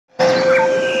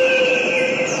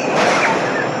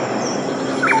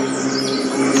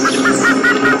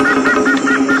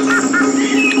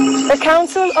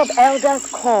council of elders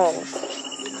called,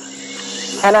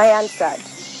 and I answered.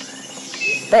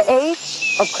 The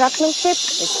age of craftsmanship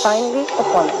is finally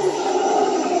upon us.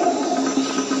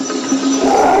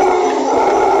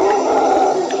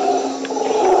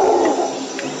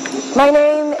 My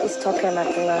name is Toke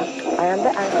Makinwa. I am the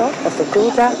anchor of the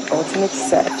Gulder Ultimate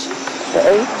Search, the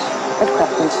Age of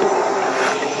Craftsmanship.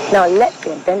 Now let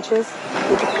the adventures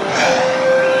begin.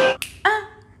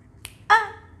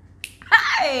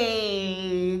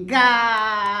 Hey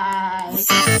guys!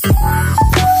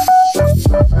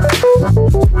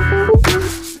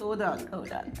 Hold on.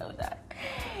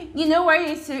 You know why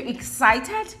you're so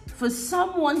excited for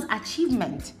someone's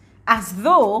achievement, as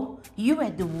though you were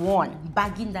the one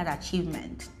bagging that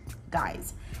achievement?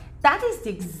 Guys, that is the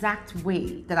exact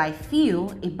way that I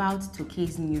feel about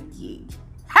Toke's new gig.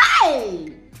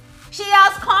 Hey! She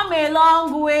has come a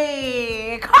long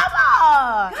way! Come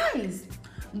on! Guys,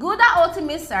 Gulder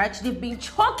Ultimate Search, they've been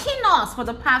choking us for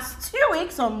the past 2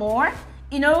 weeks or more,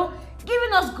 you know,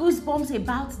 giving us goosebumps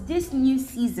about this new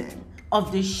season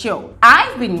of the show.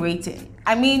 I've been waiting.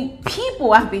 I mean,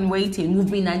 people have been waiting.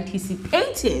 We've been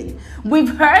anticipating.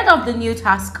 We've heard of the new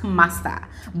taskmaster,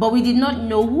 but we did not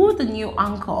know who the new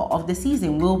anchor of the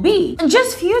season will be. And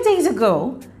just a few days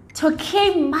ago, Toke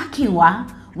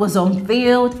Makinwa was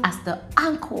unveiled as the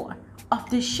anchor of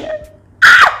the show.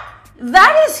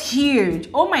 That is huge.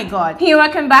 Oh my god. Hey,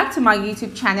 welcome back to my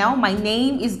YouTube channel. My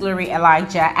name is Glory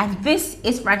Elijah and this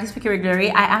is Francis Glory.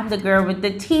 I am the girl with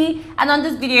the T, and on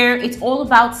this video it's all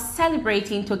about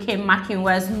celebrating Toke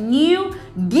Makinwa's new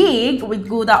gig with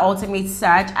Gulder Ultimate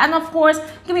Search, and of course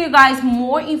giving you guys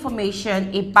more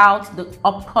information about the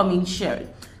upcoming show.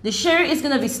 The show is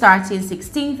going to be starting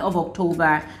 16th of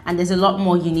October and there's a lot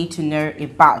more you need to know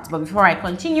about. But before I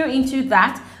continue into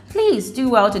that, please do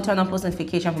well to turn on post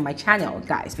notification for my channel,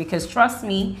 guys, because trust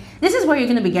me, this is where you're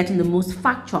going to be getting the most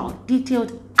factual,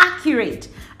 detailed, accurate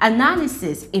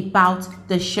analysis about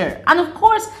the show. And of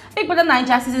course, Big Brother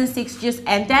Naija season 6 just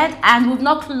ended and we've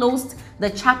not closed the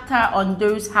chapter on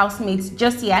those housemates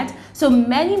just yet, so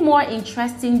many more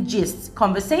interesting gists,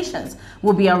 conversations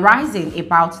will be arising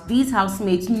about these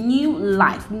housemates' new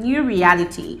life, new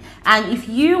reality. And if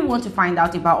you want to find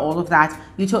out about all of that,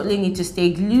 you totally need to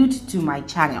stay glued to my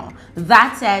channel.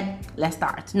 That said, let's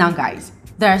start. Now guys,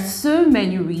 there are so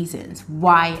many reasons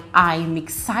why I'm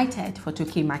excited for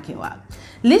Toke Makinwa.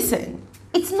 Listen,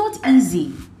 it's not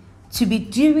easy to be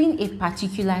doing a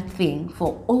particular thing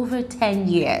for over 10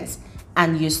 years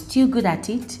and you're still good at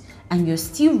it, and you're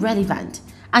still relevant,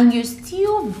 and you're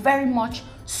still very much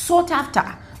sought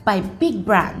after by big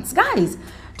brands. Guys,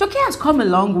 Toke has come a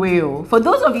long way. For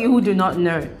those of you who do not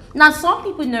know, now some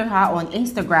people know her on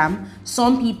Instagram,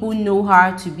 some people know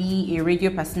her to be a radio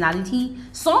personality,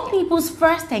 some people's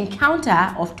first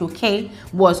encounter of Toke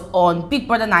was on Big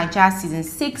Brother Naija season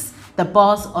 6, The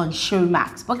Boss on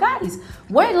Showmax. But guys,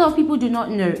 what a lot of people do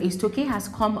not know is Toke has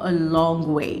come a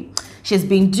long way. She's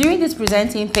been doing this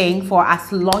presenting thing for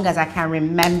as long as I can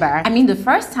remember. I mean, the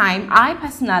first time I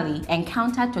personally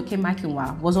encountered Toke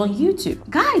Makinwa was on YouTube.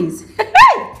 Guys,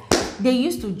 they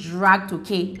used to drag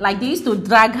Toke, like they used to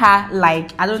drag her like,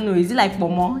 I don't know, is it like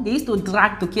Momo? They used to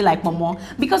drag Toke like Momo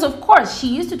because of course she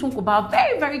used to talk about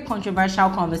very, very controversial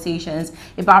conversations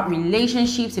about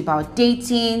relationships, about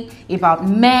dating, about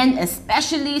men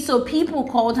especially. So people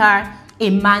called her a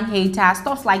man hater,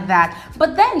 stuff like that.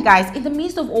 But then guys, in the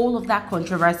midst of all of that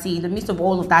controversy, in the midst of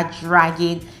all of that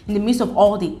dragging, in the midst of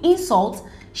all the insults,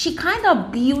 she kind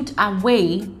of built a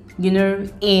way, you know,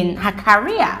 in her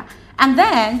career. And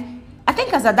then I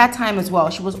think as at that time as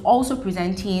well, she was also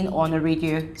presenting on a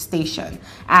radio station.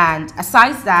 And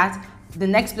aside that, the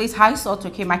next place I saw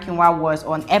Toke Makinwa was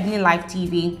on Ebony Live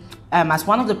TV as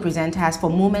one of the presenters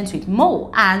for Moments with Mo.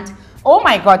 And oh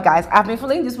my god guys, I've been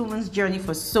following this woman's journey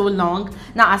for so long.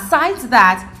 Now aside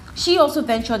that, she also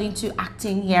ventured into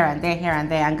acting here and there,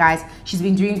 and guys, she's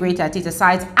been doing great at it.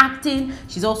 Aside acting,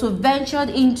 she's also ventured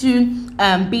into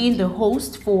being the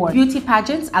host for beauty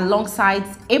pageants alongside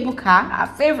Ebuka, our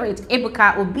favorite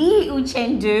Ebuka Obi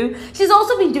Uchendu. She's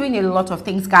also been doing a lot of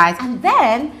things, guys. And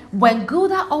then when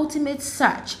Gulder Ultimate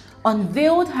Search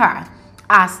unveiled her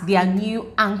as their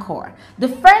new anchor, the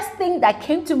first thing that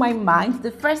came to my mind,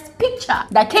 the first picture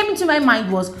that came into my mind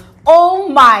was, oh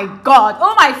my god,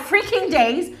 oh my freaking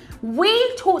days,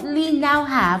 we totally now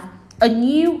have a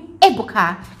new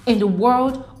Ebuka in the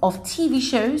world of TV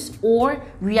shows or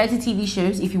reality TV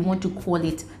shows, if you want to call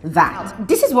it that.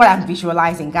 This is what I'm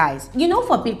visualizing, guys. You know,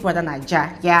 for Big Brother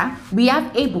Naija, yeah, we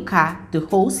have Ebuka, the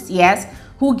host, yes,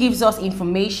 who gives us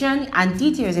information and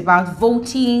details about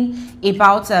voting,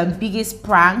 about biggest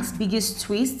pranks, biggest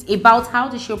twists, about how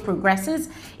the show progresses,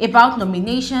 about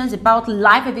nominations, about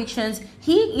live evictions.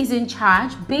 He is in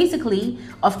charge basically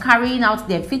of carrying out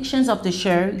the evictions of the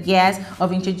show, yes,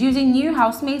 of introducing new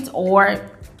housemates or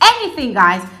anything,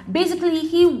 guys. Basically,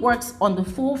 he works on the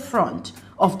forefront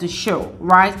of the show,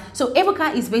 right? So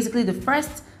Ebuka is basically the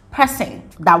first person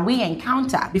that we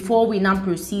encounter before we now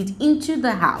proceed into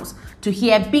the house to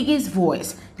hear biggest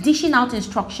voice dishing out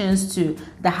instructions to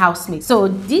the housemates. So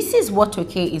this is what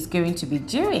Toke is going to be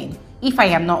doing, if I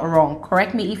am not wrong.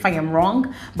 Correct me if I am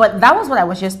wrong, but that was what I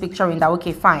was just picturing. That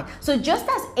okay, fine. So just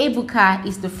as Ebuka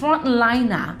is the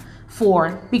frontliner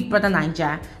for Big Brother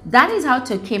Naija, that is how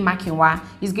Toke Makinwa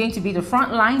is going to be the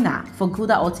frontliner for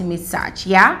Gulder Ultimate Search.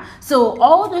 Yeah, so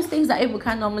all those things that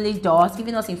Ebuka normally does,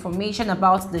 giving us information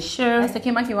about the show, Toke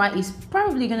Makinwa is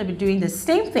probably going to be doing the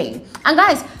same thing. And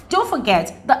guys, don't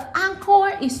forget, the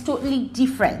anchor is totally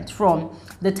different from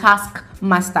the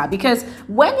taskmaster, because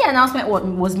when the announcement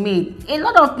was made, a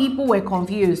lot of people were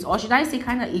confused, or should I say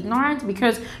kind of ignorant,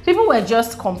 because people were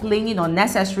just complaining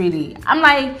unnecessarily. I'm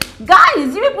like,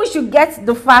 guys, you people should get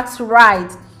the facts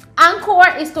right.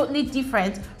 Anchor is totally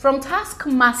different from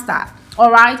taskmaster.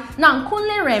 All right, now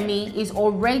Kunle Remy is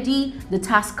already the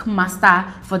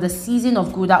taskmaster for the season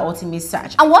of Gulder Ultimate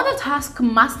Search, and what the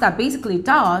taskmaster basically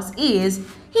does is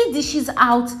he dishes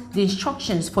out the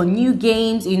instructions for new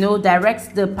games, you know, directs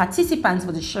the participants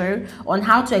for the show on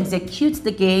how to execute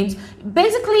the games.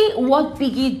 Basically, what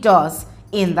Biggie does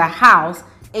in the house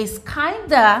is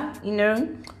kinda, you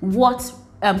know, what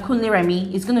Kunle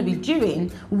Remy is going to be doing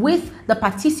with the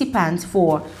participants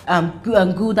for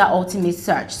Gulder Ultimate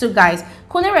Search. So guys,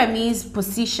 Kunle Remy's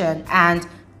position and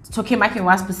Toke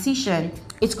Makinwa's position,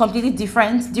 it's completely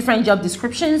different job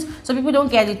descriptions, so people don't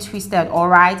get it twisted. All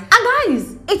right, and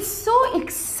guys, it's so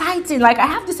exciting. Like, I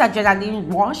have this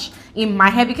adrenaline rush in my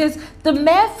head, because the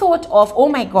mere thought of, oh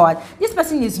my god, this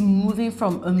person is moving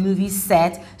from a movie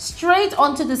set straight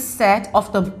onto the set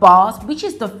of The Boss, which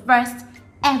is the first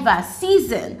ever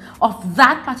season of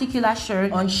that particular show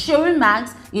on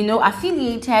Showmax, you know,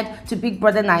 affiliated to Big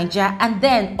Brother Naija, and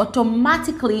then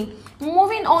automatically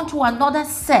moving on to another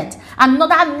set,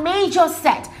 another major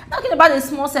set. Not talking about a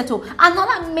small set,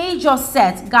 another major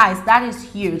set. Guys, that is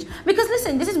huge, because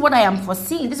listen, this is what I am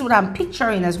foreseeing, this is what I'm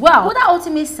picturing as well. Gulder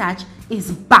Ultimate Search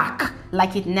is back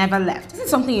like it never left. This is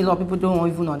something a lot of people don't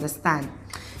even understand.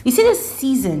 You see, this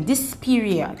season, this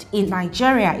period in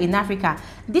Nigeria, in Africa,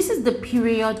 this is the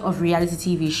period of reality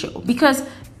TV show, because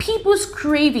people's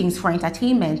cravings for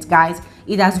entertainment, guys,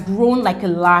 it has grown like a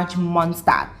large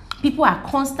monster. People are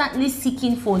constantly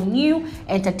seeking for new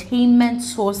entertainment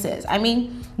sources. I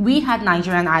mean, we had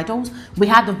Nigerian Idols, we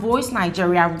had The Voice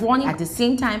Nigeria running at the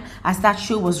same time as that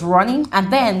show was running,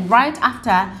 and then right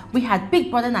after we had Big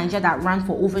Brother Naija that ran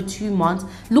for over 2 months.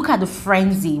 Look at the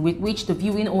frenzy with which the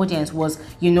viewing audience was,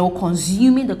 you know,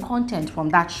 consuming the content from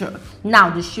that show. Now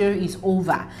the show is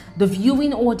over. The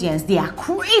viewing audience, they are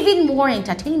craving more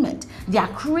entertainment, they are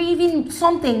craving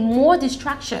something more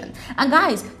distraction. And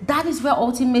guys, that is where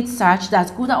Ultimate Search, that's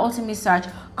Gulder Ultimate Search,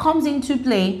 comes into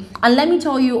play. And let me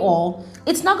tell you all,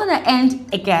 it's not gonna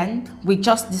end again with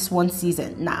just this one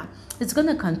season. Nah, it's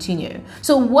gonna continue.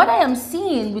 So what I am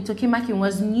seeing with Toke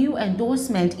Makinwa's new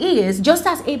endorsement is, just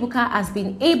as Ebuka has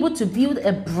been able to build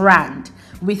a brand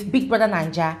with Big Brother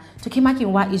Naija, Toke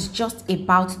Makinwa is just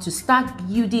about to start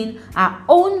building our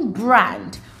own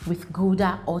brand with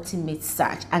Gulder Ultimate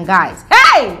Search. And guys,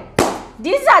 hey!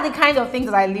 These are the kind of things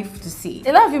that I live to see.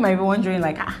 A lot of you might be wondering,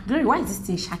 like, Glory, why is this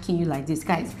thing shocking you like this?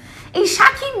 Guys, it's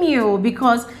shocking me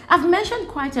because I've mentioned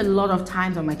quite a lot of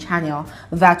times on my channel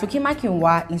that Toke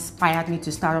Makinwa inspired me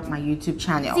to start up my YouTube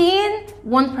channel. Seeing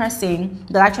one person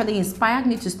that actually inspired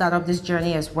me to start up this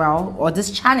journey as well, or this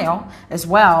channel as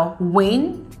well,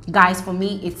 win, guys, for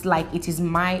me, it's like it is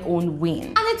my own win.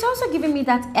 And it's also giving me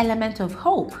that element of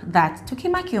hope that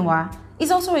Toke Makinwa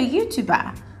is also a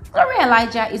YouTuber. Glory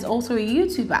Elijah is also a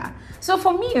YouTuber. So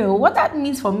for me, what that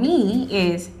means for me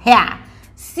is, yeah,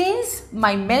 since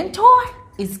my mentor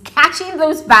is catching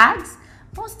those bags,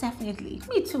 most definitely,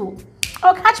 me too,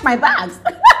 I'll catch my bags.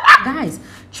 Guys,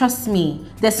 trust me,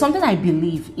 there's something I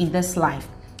believe in this life,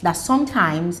 that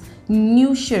sometimes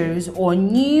new shows or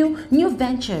new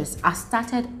ventures are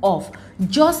started off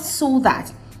just so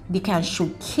that they can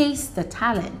showcase the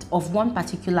talent of one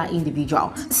particular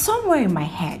individual. Somewhere in my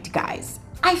head, guys,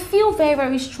 I feel very,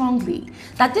 very strongly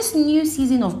that this new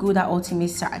season of Gulder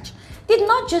Ultimate Search did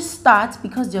not just start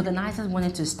because the organizers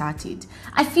wanted to start it.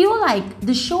 I feel like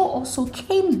the show also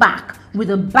came back with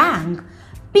a bang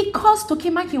because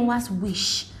Toke Makinwa's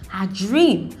wish, her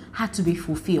dream, had to be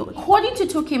fulfilled. According to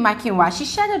Toke Makinwa, she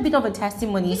shared a bit of a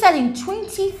testimony. She said in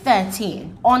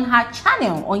 2013 on her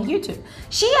channel on YouTube,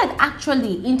 she had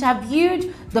actually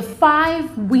interviewed the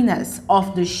 5 winners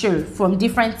of the show from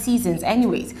different seasons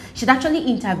anyways. She'd actually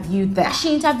interviewed them.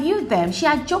 She interviewed them. She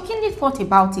had jokingly thought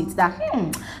about it that,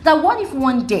 that what if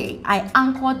one day I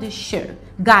anchored the show?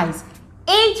 Guys,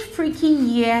 8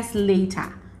 freaking years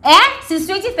later, since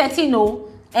 2013,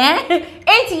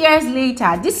 8 years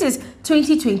later, this is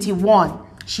 2021,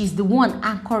 she's the one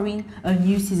anchoring a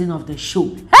new season of the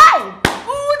show. Hey!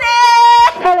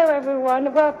 Hello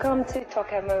everyone, welcome to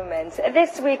Toke Moments.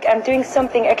 This week I'm doing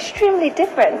something extremely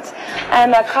different.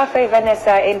 I'm at Cafe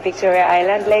Vanessa in Victoria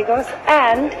Island, Lagos,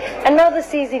 and another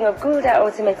season of Gulder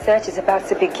Ultimate Search is about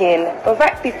to begin. But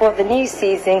right before the new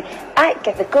season, I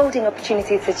get the golden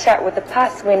opportunity to chat with the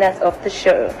past winners of the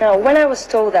show. Now, when I was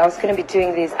told that I was going to be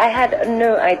doing this, I had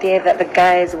no idea that the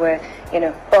guys were,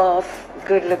 buff,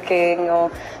 good looking, so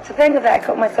thank God that I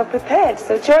got myself prepared.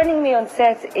 So joining me on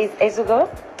set is Fswg,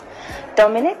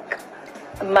 Dominic,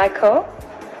 Michael,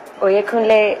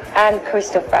 Oyekunle, and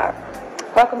Christopher.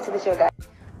 Welcome to the show, guys.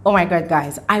 Oh my God,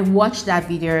 guys, I watched that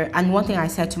video and one thing I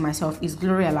said to myself is,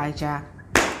 Glory Elijah,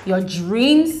 your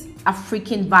dreams are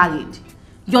freaking valid.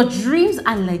 Your dreams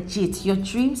are legit. Your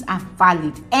dreams are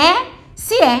valid.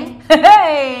 See,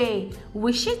 hey,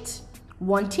 wish it,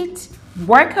 want it,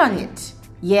 work on it.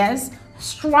 Yes,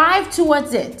 strive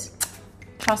towards it.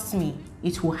 Trust me,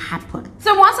 it will happen.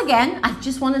 So once again, I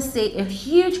just want to say a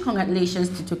huge congratulations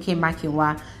to Toke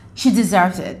Makinwa. She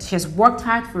deserves it. She has worked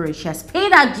hard for it. She has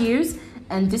paid her dues,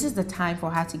 and this is the time for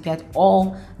her to get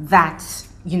all that,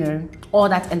 all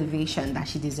that elevation that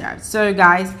she deserves. So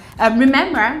guys,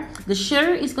 remember, the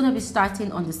show is going to be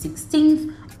starting on the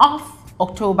 16th of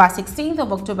October. 16th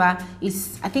of October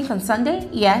is, I think, on Sunday.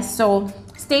 Yes, so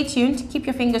stay tuned. Keep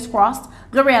your fingers crossed.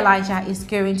 Glory Elijah is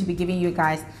going to be giving you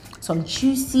guys some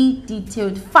juicy,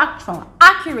 detailed, factual,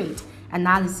 accurate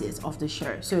analysis of the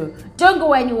show. So don't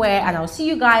go anywhere, and I'll see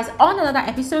you guys on another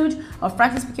episode of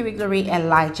Francis Speaking with Glory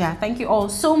Elijah. Thank you all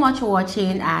so much for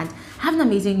watching, and have an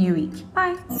amazing new week.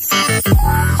 Bye.